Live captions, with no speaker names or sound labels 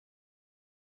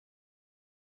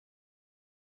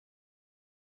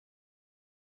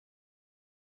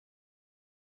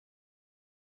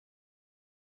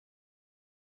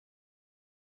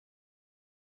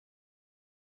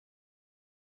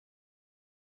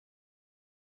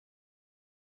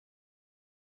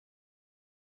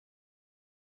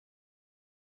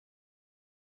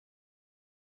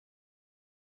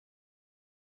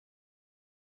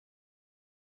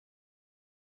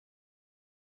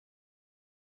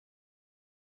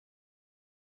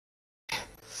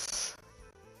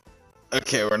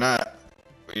Okay, we're not.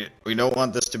 We don't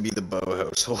want this to be the Bow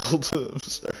household. I'm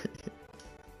sorry.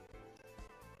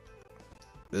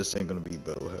 This ain't gonna be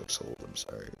Bow household. I'm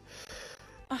sorry.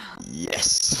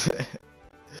 Yes.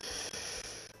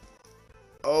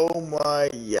 Oh my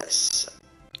yes.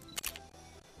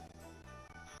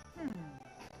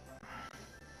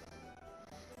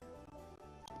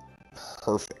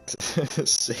 Perfect.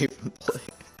 Save and play.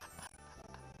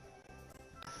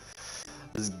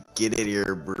 Let's get it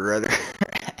here, brother.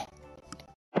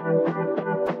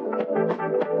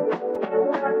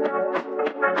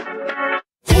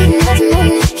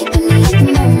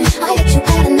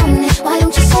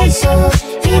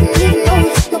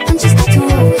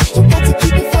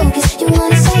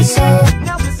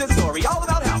 Now this is a story all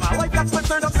about how my life got flipped,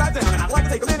 turned upside down, and I'd like to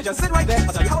take a minute, just sit right there.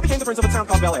 I'll tell you how I became the prince of a town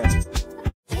called Bel-Air.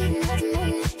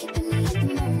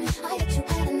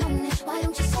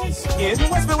 In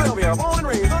West Philadelphia, born and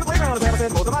raised on the playground of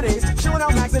Hamilton, most of my days, chilling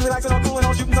out, maxing, relaxing, all cool, and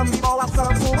all shooting some b-ball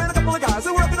outside of school, and a couple of guys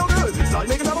who were up to no good started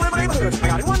making trouble in my neighborhood. I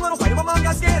got in one little fight, and my mom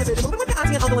got scared, and said, "Moving with my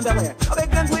auntie and uncle in Bel-Air." I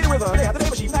begged and pleaded with her day after day,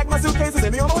 but she packed my suitcase and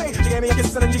sent me on my way. She gave me a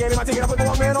kiss and then she gave me my ticket. I put the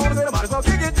Walkman on and said I might as well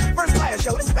kick it. First class,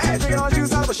 yo, this is bad. Drinking orange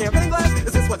juice out of a champagne glass.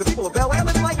 Is this what the people of Bel-Air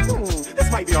living like? This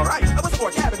might be alright. I was for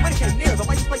a cab, and when it came near, the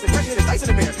license plate was crashing and dicing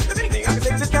in there. If anything, I could say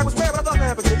that this cab was fair, but I thought,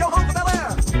 man, forget it. Go home to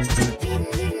Bel-Air.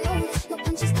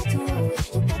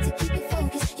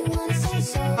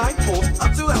 I pulled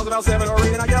up to the house about 7 or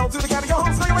 8, and I yelled to the cab to go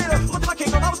home. See you later. Look at my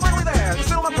kingdom, I was finally there.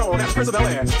 Still on my throne, as the Prince of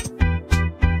Bel-Air.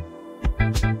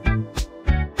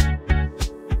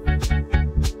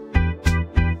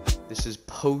 This is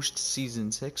post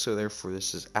season 6, so therefore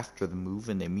this is after the move,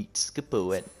 and they meet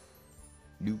Skippo at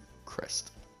New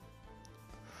Crest.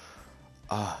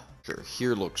 Sure,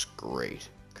 here looks great.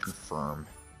 Confirm.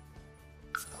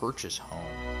 Purchase home.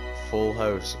 Full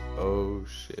house. Oh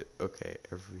shit. Okay,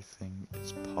 everything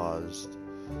is paused.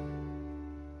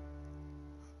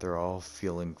 They're all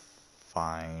feeling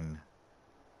fine.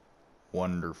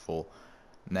 Wonderful.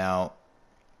 Now,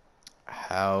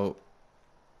 how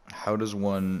does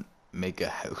one make a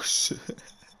house?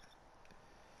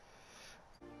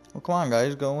 Well, come on,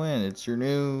 guys, go in. It's your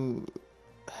new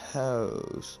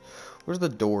house. Where's the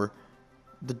door?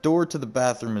 The door to the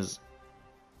bathroom is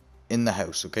in the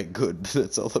house. Okay, good.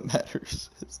 That's all that matters.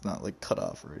 It's not like cut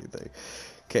off or anything.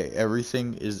 Okay,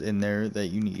 everything is in there that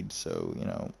you need. So, you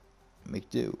know, make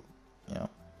do. You know.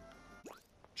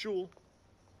 Jewel.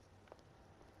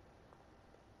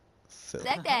 Phil.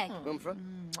 Dag. Dag.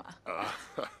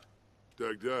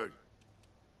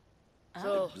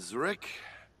 So, Zrick,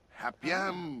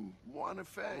 Hapiam, wanna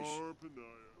fish.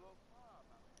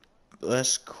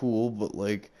 That's cool, but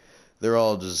like, they're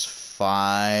all just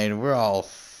fine. We're all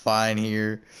fine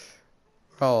here.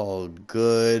 We're all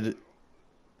good.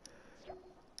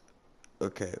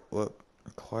 Okay, what?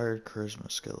 Acquired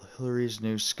charisma skill. Hillary's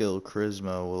new skill,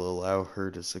 charisma, will allow her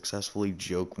to successfully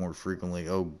joke more frequently.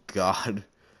 Oh god.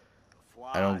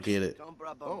 I don't get it.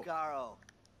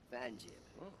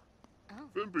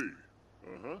 Fimpy.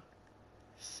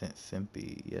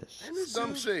 Fimpy, yes.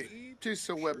 Some say,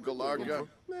 Tisa Web Galarga,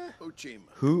 Uchim.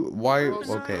 Who? Why?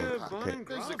 Okay.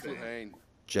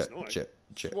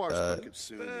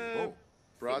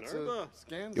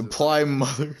 Imply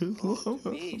mother. You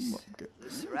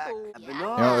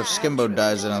know, if Skimbo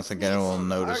dies, I don't think anyone will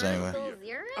notice anyway.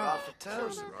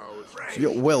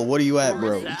 Yo, Will, what are you at,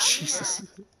 bro? Jesus.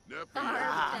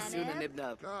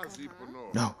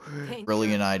 No,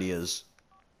 brilliant ideas.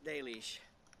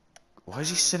 Why is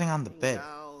he sitting on the bed?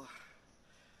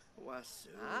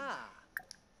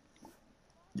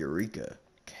 Eureka.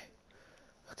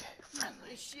 Okay,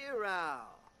 friendly.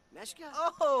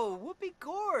 Oh, whoopee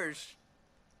gorge.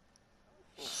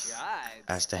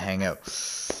 Has to hang out.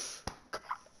 Soup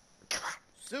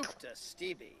to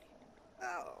Stevie.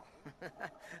 Oh,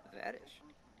 that is.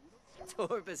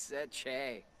 Torbaset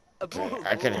Che. Okay,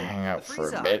 I can hang out for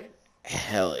a bit.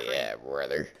 Hell yeah,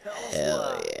 brother.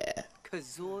 Hell yeah.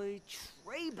 Kazoy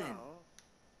Traben.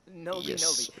 Nobi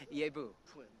Yes. Yebu.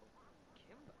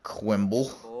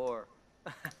 Quimble. Or.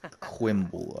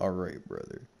 Quimble. Alright,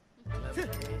 brother.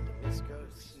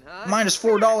 Minus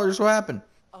 $4. What happened?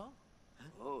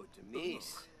 Oh,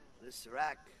 Demise.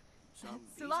 Lisserac.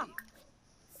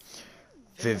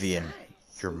 Vivian,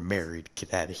 you're married.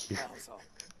 Get out of here.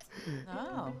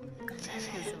 Oh.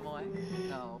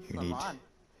 Vivian.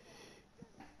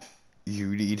 You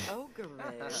need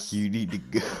to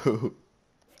go.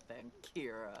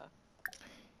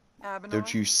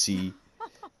 Don't you see?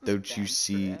 Don't you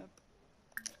see?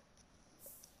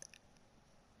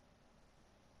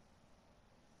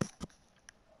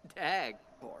 Dag,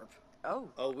 Borb. Oh.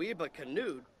 Oweeba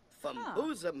canoed.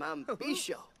 Fambuza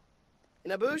Mambisho.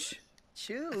 In a bush?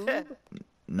 Chew.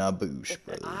 Naboosh,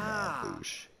 brother.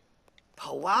 Naboosh.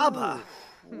 Pawaba.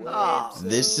 Oh.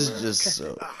 This is just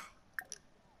so.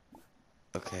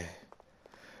 Okay.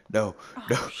 No.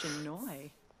 No.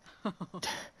 Shanoi.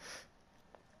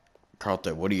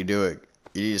 Carlton, what are you doing?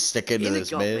 You need to stick into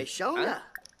this, man. Shona.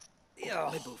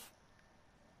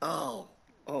 Oh.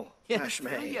 Oh.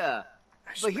 Ashmay. Yeah.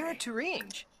 But here to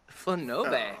range.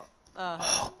 Funobe.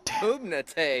 Oh, damn.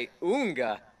 Ubnate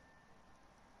unga.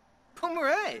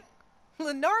 Pumare.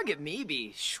 Lenarga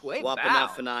maybe. Shwe bow.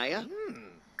 Wapanafanaya.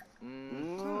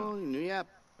 Yep.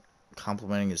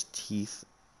 Complimenting his teeth.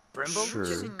 Brimble?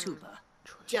 Sure. Tuba.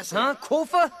 Jesse. Huh?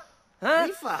 Kofa? Huh?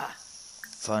 Rifa.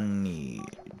 Funny.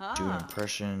 Do an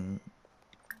impression.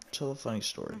 Tell a funny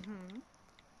story.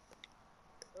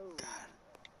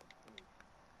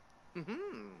 God.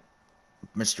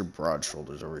 Mr. Broad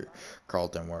Shoulders over here.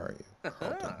 Carlton, where are you?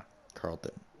 Carlton.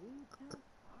 Carlton.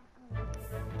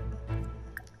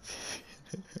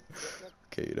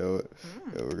 Okay, you know what?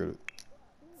 Yeah, we're gonna.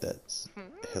 That's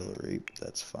Hillary.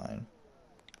 That's fine.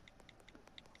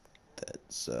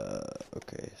 That's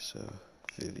okay. So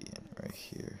Vivian right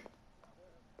here.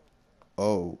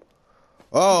 Oh.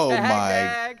 Oh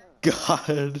my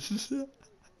God.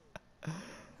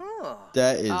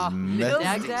 That is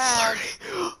messy. Dag.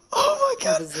 Oh my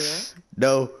God. Kavazir.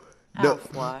 No. No.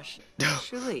 Aufwash. No.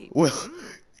 Shuli. Will,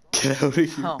 get out of here.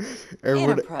 Oh,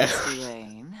 Everyone. Inappressed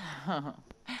Elaine.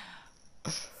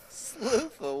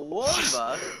 Sloofa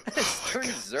womba. Stern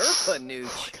zerpa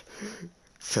nooch.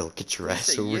 Phil, get your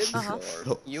ass over here.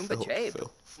 Phil, Yumba Phil, chabe.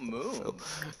 Phil, Moon.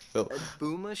 Phil.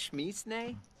 Booma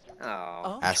schmeesne?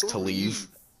 Oh. Ask to leave.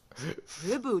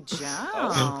 Ribu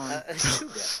John.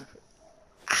 Tuga.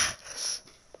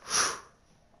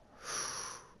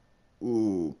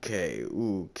 Okay,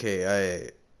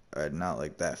 I not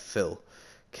like that, Phil.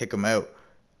 Kick him out.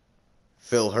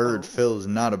 Phil heard. Phil's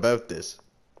not about this.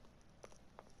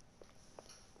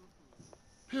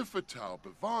 Pifatal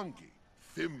Bivangi.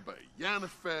 Thimba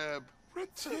Yanafab.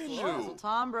 Retinu.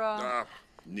 Tambra. Ah,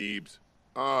 Neebs.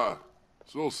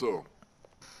 So.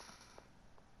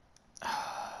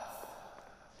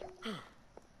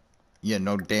 Yeah,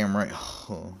 no damn right.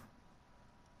 Oh.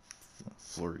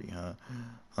 Flirty, huh?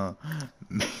 Huh?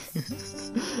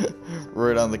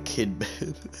 Right on the kid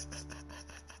bed.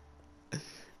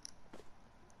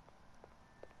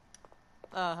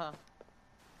 Uh-huh.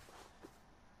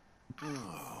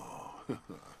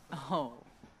 Oh.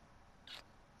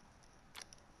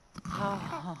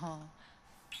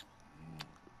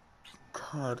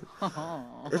 God,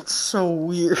 it's so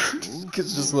weird.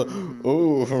 It's just like,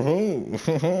 oh.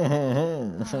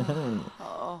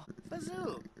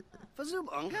 Fazoob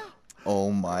Unga?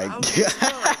 Oh my God.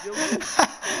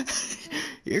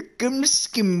 Here comes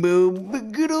Skimbo, the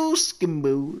good old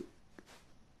Skimbo.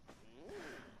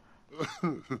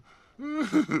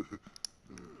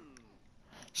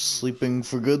 Sleeping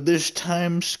for good this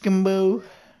time, Skimbo?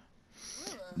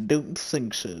 Don't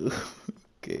think so.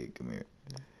 Okay, come here.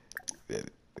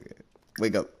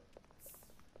 Wake up.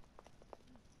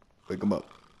 Wake him up.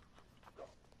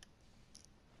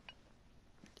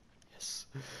 Yes.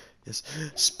 Yes.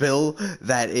 Spill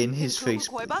that in his face,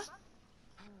 please.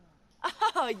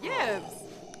 Oh, Yibs.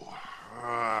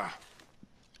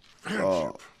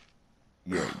 Oh.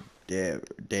 Yeah,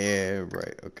 damn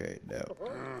right. Okay, now.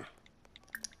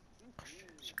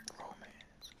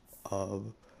 Romance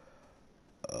of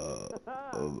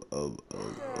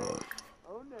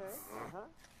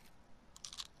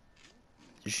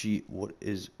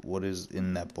what is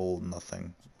in that bowl?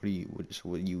 Nothing. What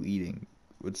are you eating?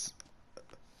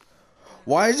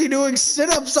 Why is he doing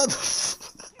sit-ups on the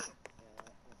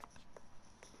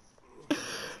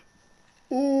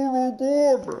Oh my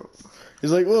God, bro.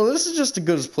 He's like, well, this is just as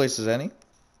good a place as any.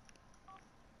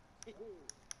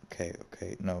 Okay,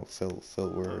 no, Phil,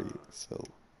 where are you? Phil.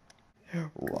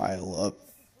 Rile up.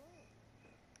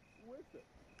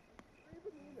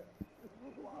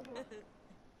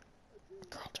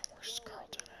 Carlton, where's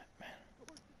Carlton at, man?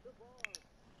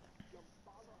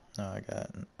 No, I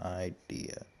got an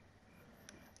idea.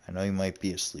 I know you might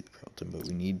be asleep, Carlton, but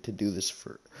we need to do this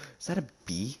for... Is that a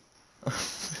bee?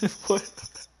 What?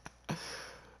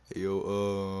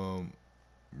 Yo,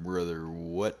 brother,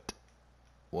 what?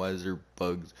 Why is there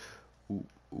bugs? Ooh,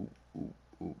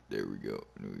 there we go.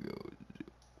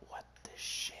 What the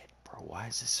shit, bro? Why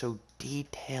is this so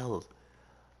detailed?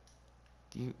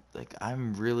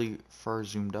 I'm really far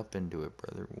zoomed up into it,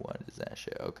 brother. What is that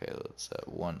shit? Okay, let's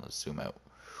zoom out.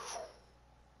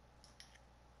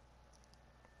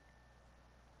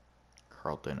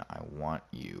 Carlton, I want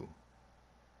you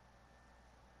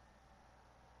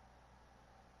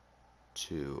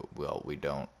to, well, we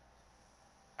don't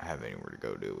have anywhere to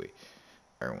go, do we?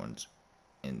 Everyone's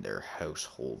in their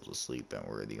households asleep, and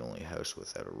we're the only house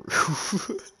without a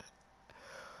roof.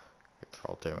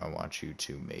 Carlton, I want you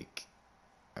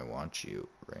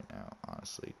right now,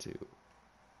 honestly, to,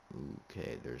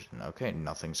 okay, okay,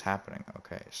 nothing's happening.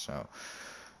 Okay, so,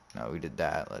 now we did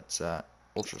that. Let's,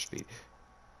 ultra speed.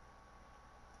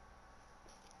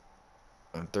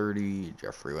 1:30,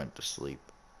 Jeffrey went to sleep.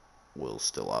 Will's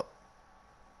still up.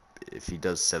 If he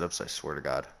does sit-ups, I swear to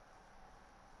God.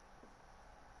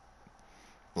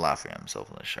 Laughing at himself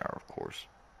in the shower, of course.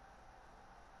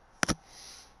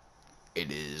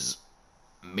 It is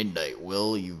midnight.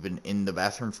 Will, you've been in the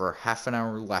bathroom for half an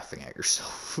hour laughing at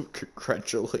yourself.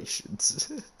 Congratulations.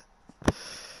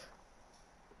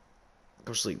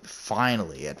 Go sleep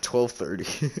finally at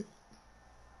 12:30.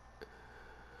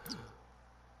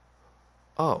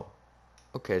 Oh.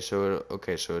 Okay, so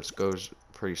it goes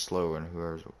pretty slow and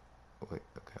whoever's wait,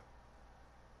 okay.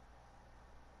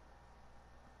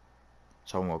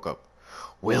 Someone woke up.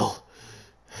 Will.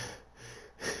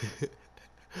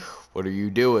 What are you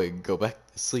doing? Go back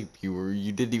to sleep.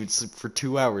 You didn't even sleep for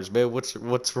 2 hours, man. What's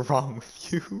wrong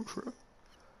with you, bro?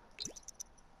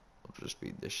 I'll just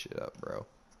speed this shit up, bro.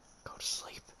 Go to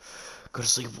sleep. Go to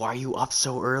sleep. Why are you up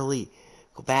so early?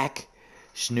 Go back.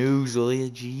 Snooze, will you?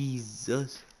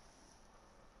 Jesus.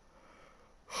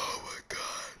 Oh my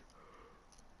God.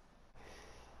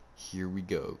 Here we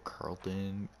go.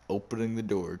 Carlton opening the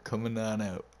door, coming on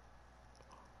out.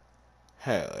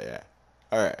 Hell yeah.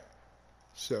 Alright.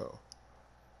 So,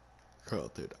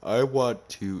 Carlton, I want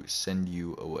to send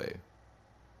you away.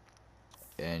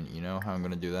 And you know how I'm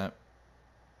gonna do that?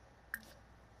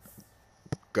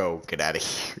 Go, get out of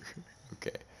here.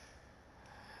 Okay.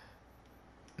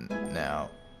 Now,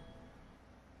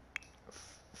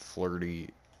 flirty.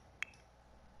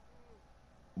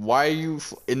 Why are you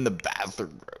in the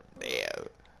bathroom, bro? Damn.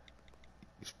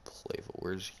 He's playful.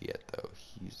 Where's he at, though?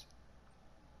 He's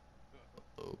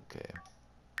okay.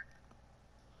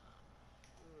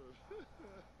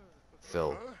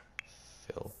 Phil,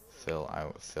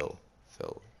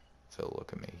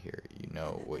 look at me here. You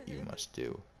know what you must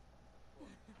do.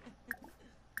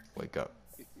 Wake up.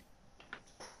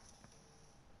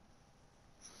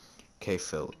 Okay,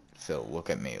 Phil, look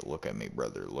at me,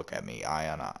 brother. Look at me. Eye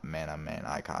on man,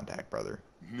 eye contact, brother.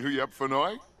 Nu je hebt van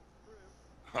ooit?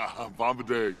 Haha, van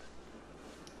bedankt.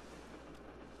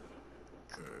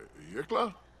 Je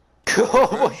klaar?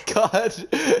 Oh my God.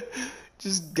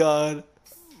 Just God.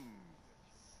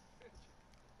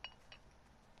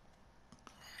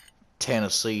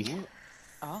 Tennessee.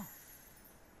 Oh.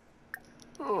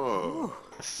 Oh,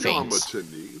 Face.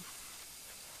 Tenief.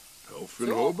 Elfin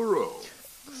Hobero.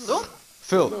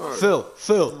 Phil.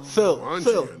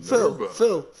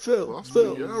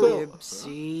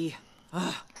 Gypsy.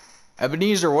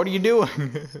 Ebenezer, what are you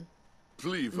doing?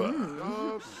 Pliva.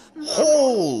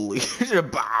 Holy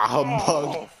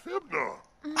humbug. Fibna.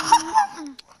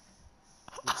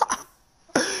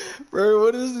 Bro,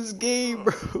 what is this game,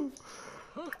 bro?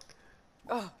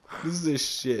 This is this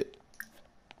shit.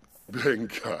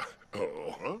 Benka.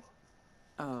 Oh, huh?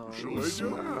 Oh.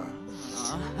 Shalaja.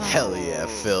 Hell yeah,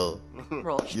 Phil.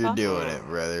 Rolch. You're doing it,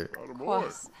 brother.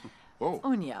 Quas. Oh,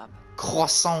 Unyap.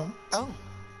 Croissant. Oh.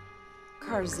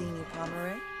 Carzini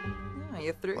Pomeray. Oh,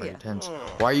 you threw Why are you ya. tense?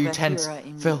 Why are you tense? Bahira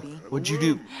in Phil, Yubi. what'd you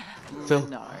do? Phil,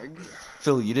 Narg.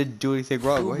 Phil, you didn't do anything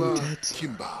wrong. Why are you tense?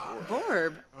 Kimba.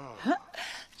 Borb.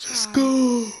 Let's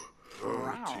go.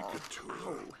 Tikatu.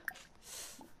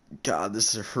 God,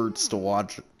 this hurts to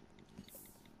watch.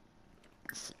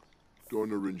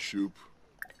 Donorin Shoop.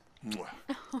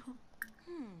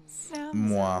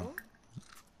 Moi.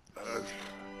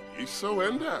 Iso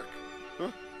Endak.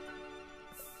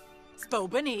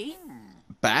 Spobani.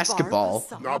 Basketball.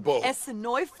 Nabo.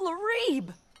 Essenoi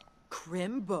Florib.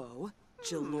 Crimbo.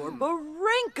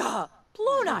 Jalorbarenka.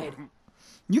 Plunide.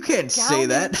 You can't say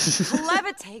that.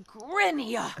 Clevite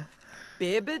Grinia.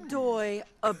 Bibidoy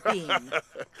Abin.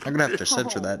 I'm gonna have to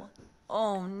censor that.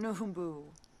 Oh, Nubu.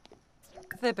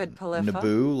 Thipid Palifa.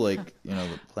 Naboo, like, you know,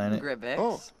 the planet. Gribix.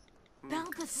 Oh.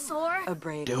 Belgasaur.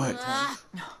 Abrade. Do it.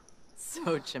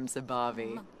 So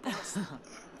Chimsabavi.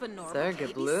 Benorma. Serga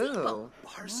Blue.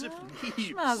 Parsif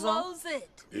Neebs. Mazel. Close it.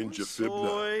 Inja Fibna.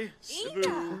 Soy. Sibu.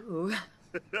 Ooh.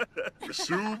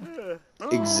 Sub.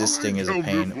 Existing is a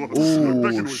pain.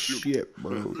 Oh, Oh, shit,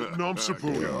 bro. Nom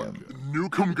Sapuna.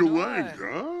 Nukum Galang,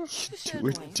 huh?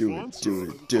 Do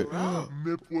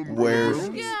it. Where?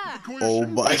 Yeah. Oh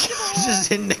my God,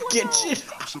 just in the kitchen.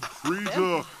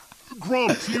 Saprita.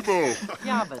 Grump, Tebow.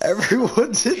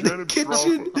 Everyone's in the Janet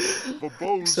kitchen.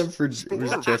 Babos. Except for,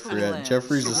 where's Jeffrey at?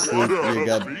 Jeffrey's asleep. Yeah,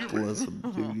 God bless him,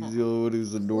 dude. He's the only one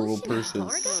who's a normal person.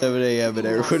 7 a.m. and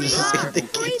everyone's just in the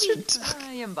kitchen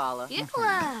talking. Yambala.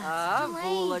 Ikla.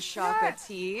 Bula shaka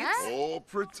teeps. Oh,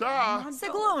 Prita.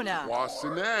 Sigluna.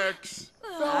 Wasson X.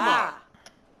 Ah.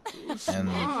 And,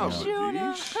 you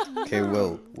know, okay,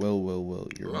 Will,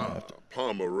 you're gonna have to.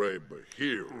 Pomeray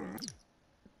Bahir.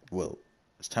 Will,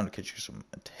 it's time to catch you some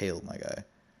tail, my guy.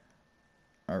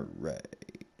 Alright.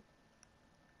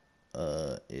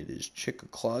 It is chick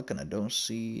o'clock and I don't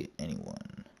see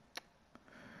anyone.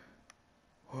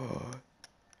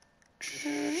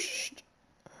 Ch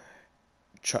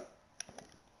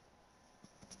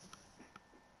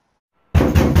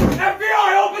FBI,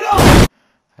 open up!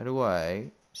 How do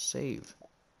I save?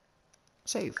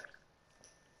 Save.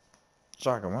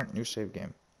 Soccer, what? New save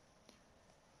game.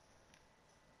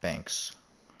 Banks.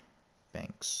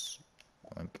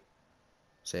 Like,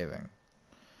 saving.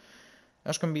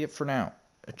 That's gonna be it for now.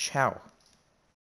 Ciao.